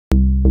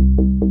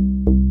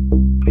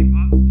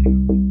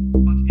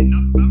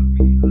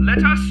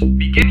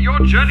begin your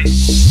journey.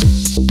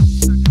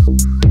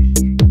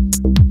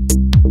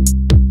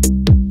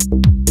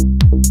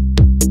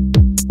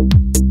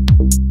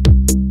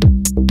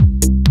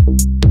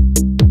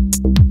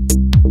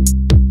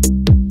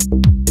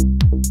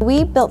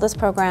 We built this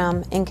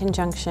program in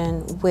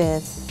conjunction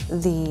with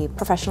the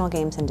professional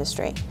games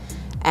industry,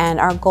 and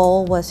our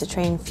goal was to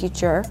train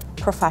future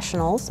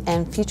professionals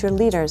and future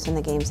leaders in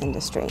the games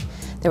industry.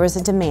 There was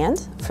a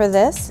demand for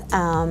this,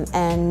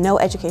 and no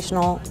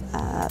educational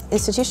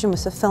institution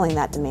was fulfilling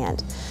that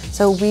demand.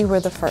 So we were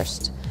the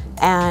first.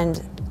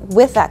 And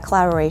with that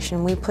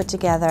collaboration, we put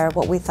together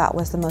what we thought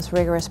was the most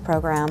rigorous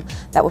program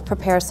that would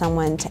prepare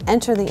someone to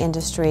enter the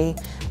industry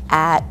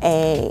at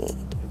a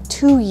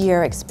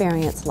 2-year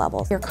experience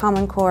level. Your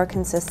Common Core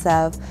consists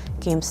of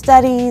game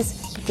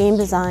studies, game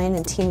design,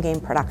 and team game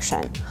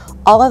production.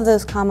 All of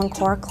those Common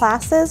Core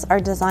classes are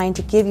designed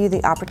to give you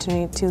the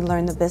opportunity to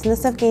learn the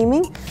business of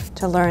gaming,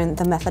 to learn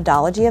the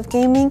methodology of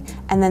gaming,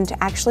 and then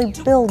to actually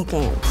build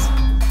games.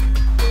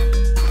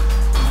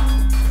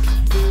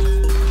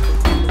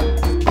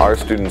 Our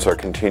students are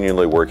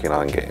continually working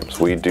on games.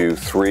 We do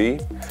 3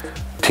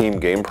 team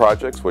game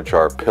projects, which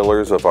are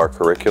pillars of our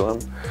curriculum.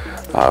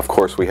 Of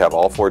course, we have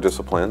all 4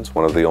 disciplines,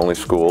 one of the only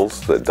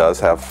schools that does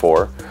have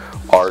 4: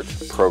 art,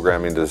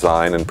 programming,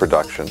 design, and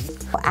production.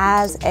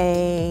 As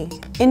an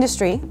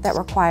industry that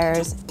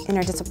requires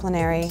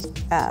interdisciplinary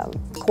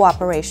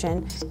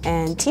cooperation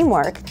and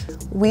teamwork,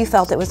 we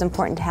felt it was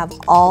important to have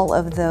all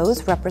of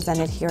those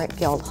represented here at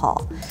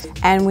Guildhall.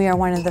 And we are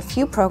one of the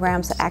few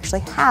programs that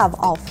actually have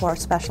all 4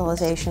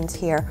 specializations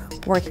here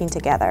working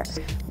together.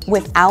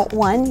 Without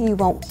one, you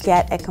won't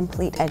get a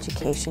complete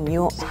education.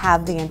 You won't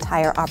have the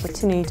entire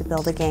opportunity to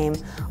build a game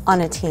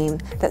on a team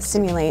that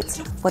simulates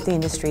what the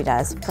industry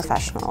does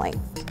professionally.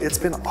 It's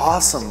been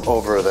awesome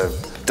over the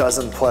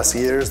dozen-plus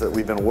years that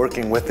we've been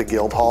working with the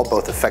Guildhall,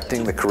 both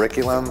affecting the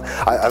curriculum.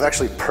 I've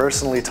actually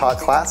personally taught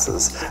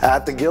classes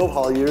at the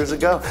Guildhall years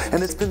ago,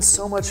 and it's been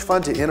so much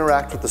fun to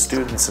interact with the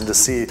students and to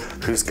see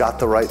who's got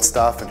the right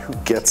stuff and who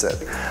gets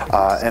it.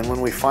 And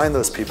when we find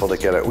those people that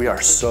get it, we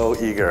are so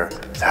eager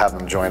to have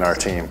them join our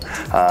team.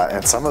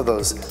 And some of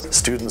those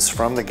students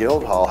from the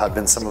Guildhall have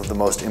been some of the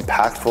most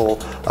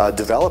impactful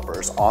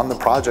developers on the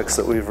projects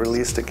that we've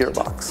released at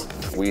Gearbox.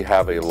 We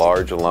have a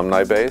large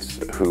alumni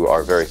base who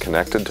are very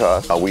connected to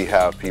us. We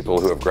have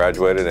people who have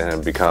graduated and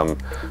have become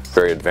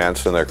very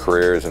advanced in their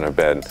careers and have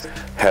been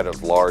head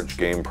of large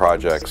game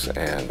projects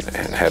and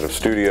head of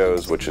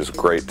studios, which is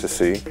great to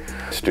see.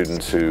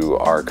 Students who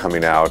are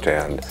coming out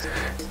and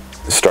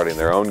starting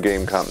their own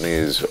game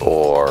companies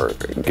or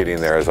getting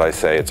there, as I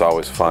say, it's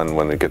always fun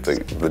when they get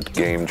the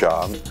game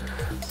job.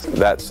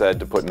 That said,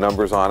 to put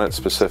numbers on it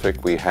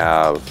specific, we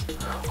have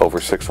over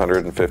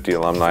 650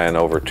 alumni and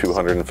over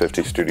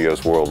 250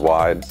 studios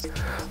worldwide.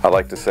 I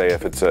like to say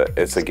if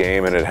it's a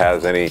game and it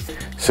has any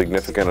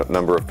significant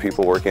number of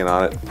people working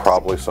on it,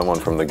 probably someone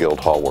from the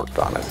Guildhall worked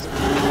on it.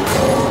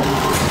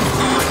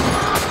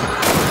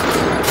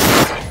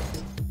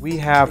 We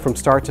have, from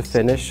start to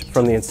finish,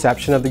 from the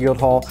inception of the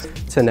Guildhall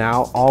to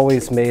now,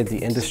 always made the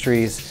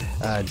industry's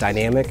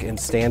dynamic and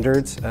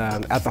standards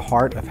at the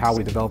heart of how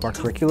we develop our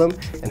curriculum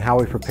and how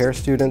we prepare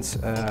students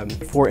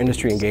for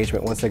industry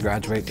engagement once they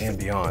graduate and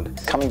beyond.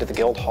 Coming to the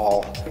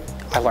Guildhall,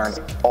 I learned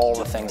all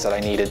the things that I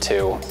needed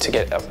to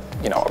get a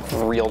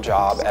real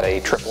job at a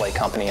AAA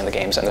company in the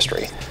games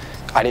industry.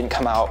 I didn't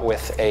come out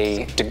with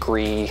a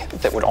degree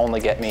that would only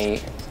get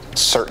me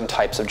certain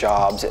types of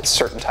jobs at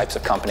certain types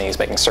of companies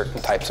making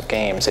certain types of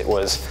games. It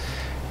was,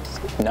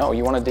 no,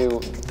 you want to do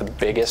the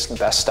biggest,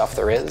 best stuff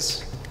there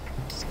is,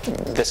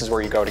 this is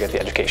where you go to get the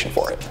education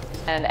for it.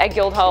 And at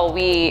Guildhall,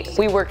 we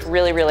worked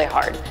really, really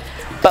hard.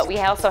 But we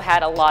also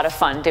had a lot of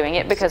fun doing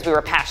it because we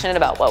were passionate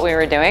about what we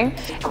were doing.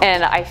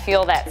 And I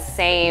feel that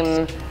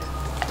same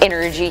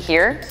energy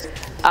here,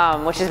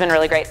 which has been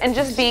really great. And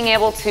just being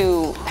able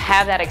to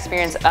have that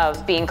experience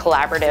of being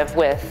collaborative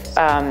with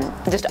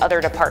just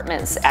other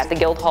departments at the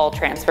Guildhall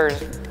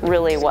transfers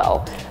really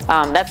well.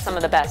 That's some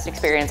of the best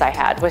experience I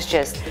had, was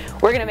just,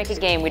 we're gonna make a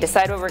game, we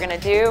decide what we're gonna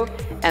do,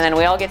 and then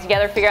we all get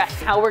together, figure out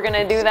how we're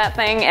gonna do that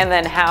thing, and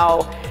then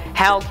how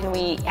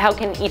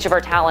can each of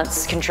our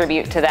talents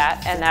contribute to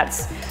that, and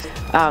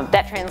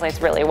that translates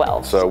really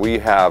well. So we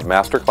have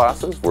master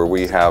classes where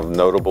we have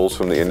notables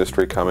from the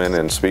industry come in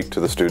and speak to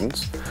the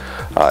students.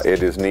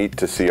 It is neat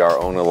to see our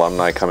own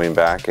alumni coming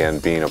back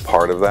and being a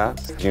part of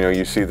that. You know,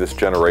 you see this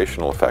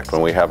generational effect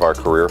when we have our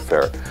career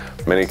fair.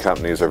 Many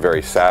companies are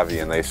very savvy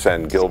and they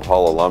send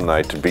Guildhall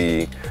alumni to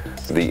be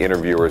the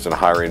interviewers and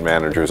hiring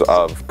managers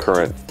of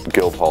current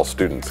Guildhall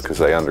students because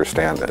they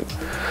understand it.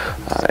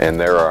 And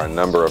there are a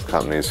number of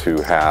companies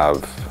who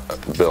have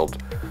built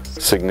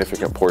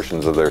significant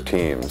portions of their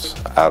teams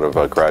out of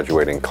a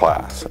graduating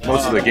class.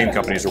 Most of the game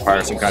companies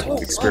require some kind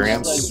of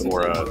experience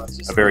or a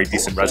very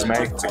decent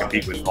resume to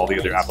compete with all the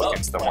other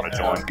applicants that want to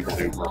join people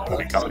who work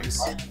moving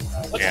companies.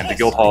 And the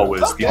Guildhall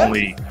was the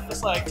only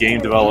game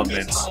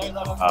development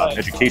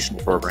educational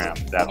program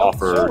that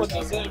offered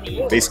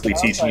basically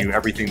teaching you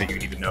everything that you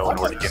need to know in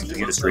order to get into the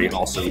industry and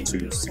also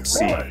to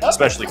succeed,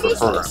 especially for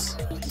firms.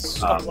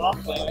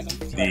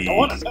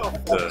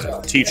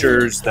 The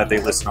teachers that they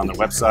listed on their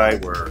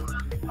website were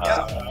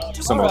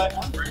some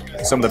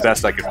of the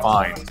best I could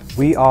find.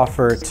 We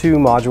offer 2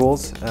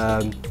 modules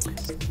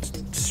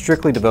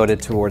strictly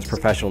devoted towards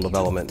professional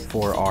development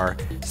for our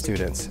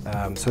students.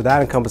 So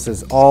that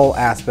encompasses all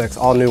aspects,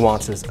 all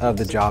nuances of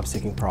the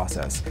job-seeking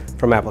process,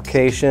 from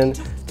application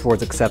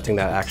towards accepting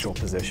that actual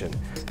position.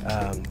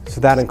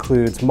 So that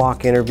includes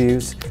mock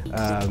interviews,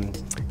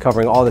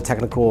 covering all the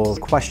technical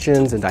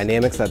questions and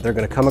dynamics that they're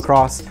going to come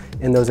across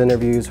in those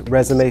interviews,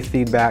 resume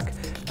feedback,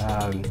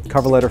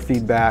 cover letter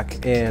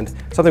feedback, and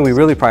something we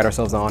really pride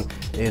ourselves on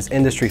is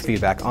industry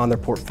feedback on their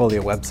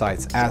portfolio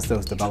websites as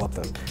those develop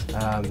them.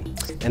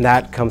 And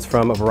that comes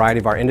from a variety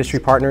of our industry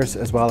partners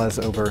as well as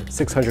over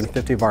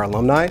 650 of our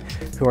alumni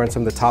who are in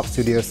some of the top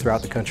studios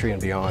throughout the country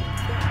and beyond.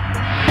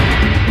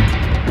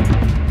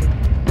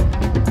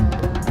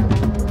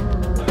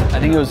 I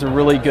think it was a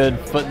really good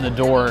foot in the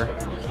door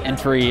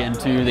entry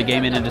into the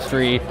gaming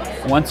industry.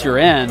 Once you're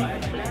in,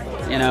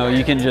 you know,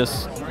 you can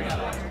just,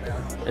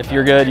 if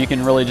you're good, you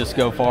can really just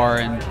go far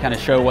and kind of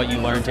show what you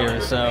learned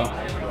here. So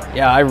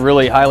yeah, I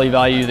really highly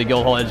value the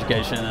Guildhall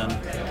education, and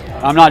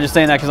I'm not just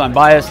saying that because I'm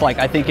biased. Like,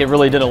 I think it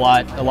really did a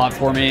lot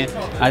for me.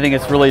 I think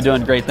it's really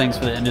doing great things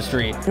for the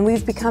industry. And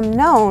we've become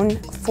known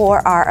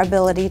for our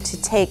ability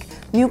to take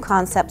new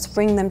concepts,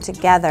 bring them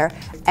together,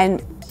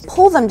 and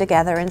pull them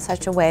together in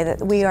such a way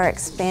that we are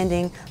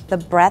expanding the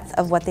breadth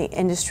of what the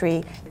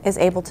industry is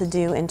able to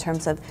do in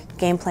terms of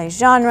gameplay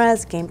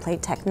genres, gameplay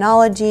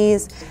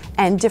technologies,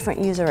 and different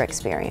user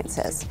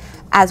experiences.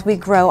 As we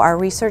grow our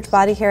research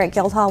body here at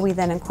Guildhall, we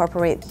then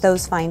incorporate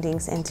those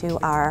findings into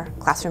our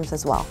classrooms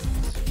as well.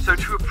 So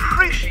to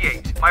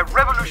appreciate my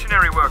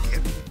revolutionary work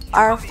here,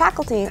 our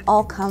faculty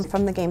all come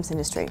from the games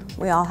industry.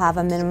 We all have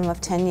a minimum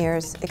of 10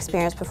 years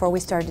experience before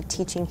we started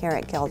teaching here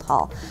at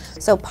Guildhall.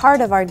 So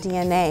part of our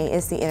DNA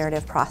is the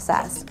iterative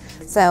process.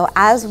 So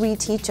as we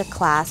teach a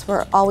class,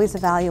 we're always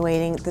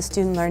evaluating the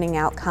student learning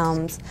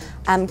outcomes,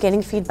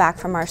 getting feedback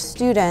from our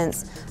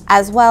students,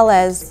 as well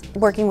as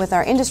working with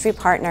our industry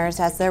partners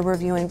as they're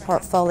reviewing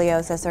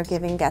portfolios, as they're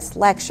giving guest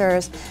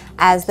lectures,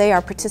 as they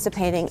are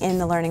participating in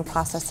the learning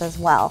process as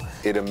well.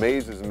 It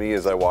amazes me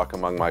as I walk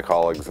among my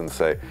colleagues and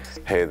say,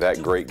 hey,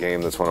 that great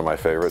game that's one of my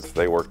favorites,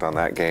 they worked on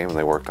that game and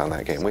they worked on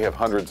that game. We have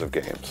hundreds of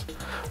games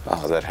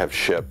that have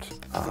shipped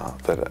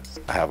that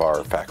have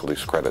our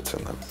faculty's credits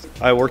in them.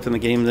 I worked in the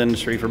games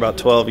industry for about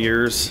 12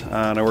 years,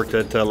 and I worked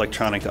at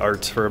Electronic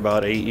Arts for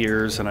about 8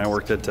 years, and I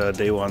worked at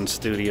Day One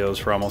Studios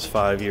for almost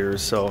 5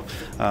 years. So,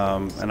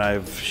 and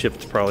I've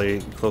shipped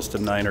probably close to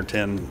 9 or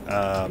 10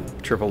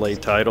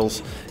 AAA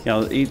titles. You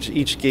know,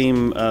 each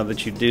game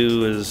that you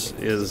do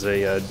is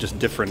a just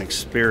different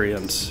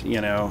experience.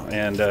 You know,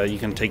 and you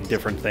can take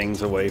different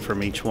things away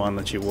from each one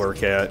that you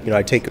work at. You know,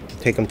 I take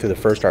them through the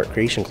first art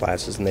creation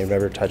classes, and they've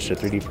never touched a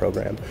 3D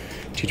program.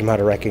 Teach them how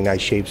to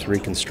recognize shapes,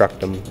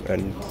 reconstruct them,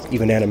 and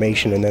even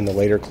animation. And then the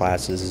later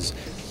classes is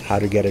how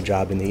to get a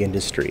job in the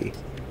industry.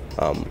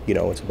 You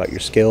know, it's about your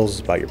skills, it's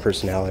about your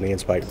personality,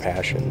 it's about your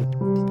passion.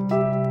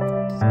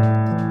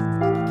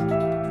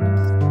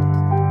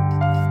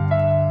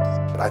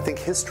 I think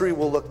history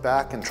will look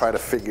back and try to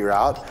figure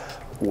out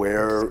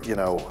where, you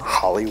know,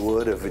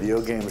 Hollywood of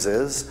video games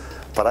is.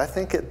 But I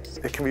think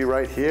it can be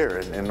right here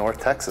in North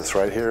Texas,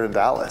 right here in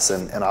Dallas.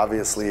 And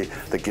obviously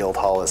the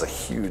Guildhall is a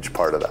huge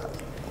part of that.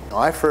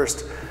 I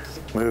first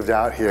moved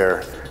out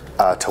here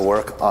to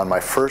work on my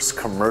first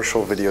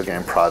commercial video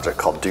game project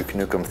called Duke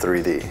Nukem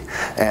 3D.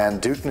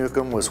 And Duke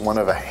Nukem was one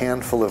of a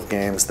handful of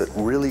games that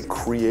really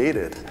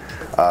created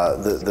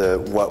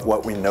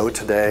what we know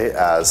today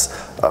as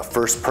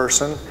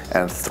first-person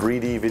and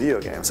 3D video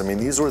games. I mean,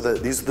 this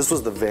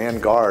was the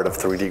vanguard of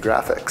 3D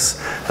graphics,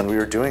 and we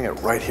were doing it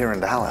right here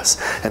in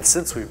Dallas. And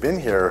since we've been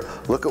here,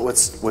 look at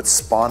what's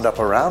spawned up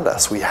around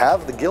us. We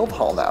have the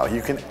Guildhall now.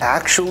 You can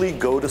actually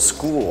go to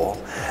school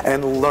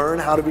and learn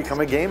how to become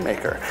a game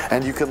maker,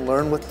 and you can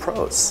learn with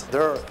pros.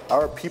 There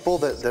are people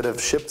that have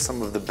shipped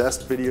some of the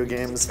best video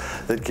games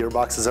that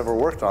Gearbox has ever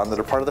worked on that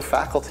are part of the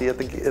faculty at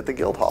the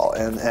Guildhall,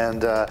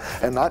 and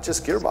not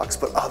just Gearbox,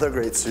 but other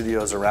great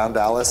studios around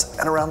Dallas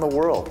and around the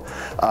world.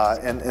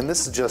 And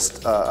this is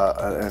just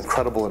an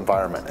incredible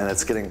environment, and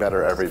it's getting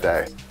better every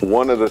day.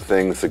 One of the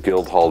things that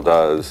Guildhall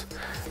does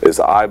is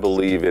I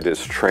believe it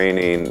is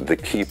training the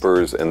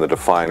keepers and the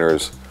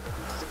definers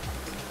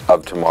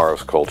of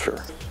tomorrow's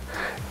culture.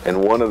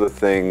 And one of the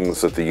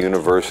things that the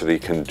university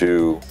can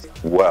do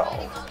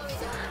well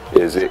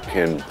is it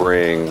can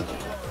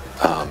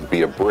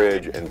be a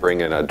bridge and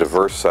bring in a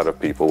diverse set of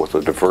people with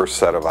a diverse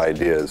set of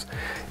ideas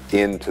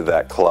into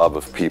that club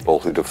of people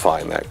who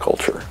define that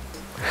culture.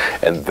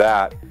 And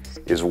that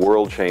is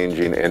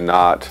world-changing and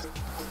not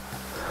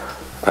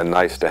a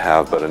nice to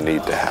have but a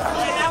need to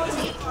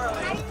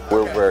have.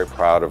 We're very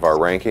proud of our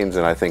rankings,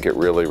 and I think it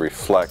really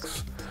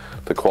reflects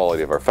the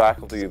quality of our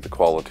faculty, the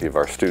quality of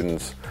our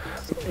students.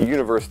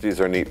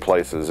 Universities are neat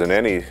places in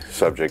any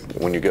subject.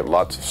 When you get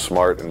lots of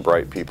smart and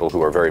bright people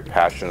who are very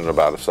passionate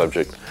about a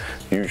subject,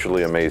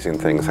 usually amazing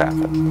things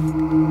happen.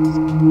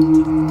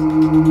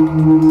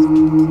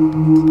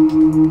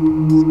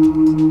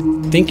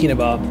 Thinking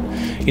about,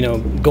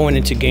 going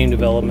into game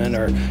development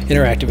or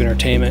interactive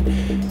entertainment,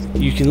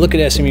 you can look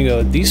at SMU and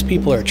go, these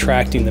people are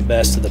attracting the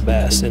best of the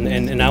best,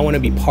 and I want to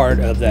be part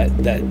of that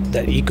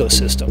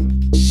ecosystem.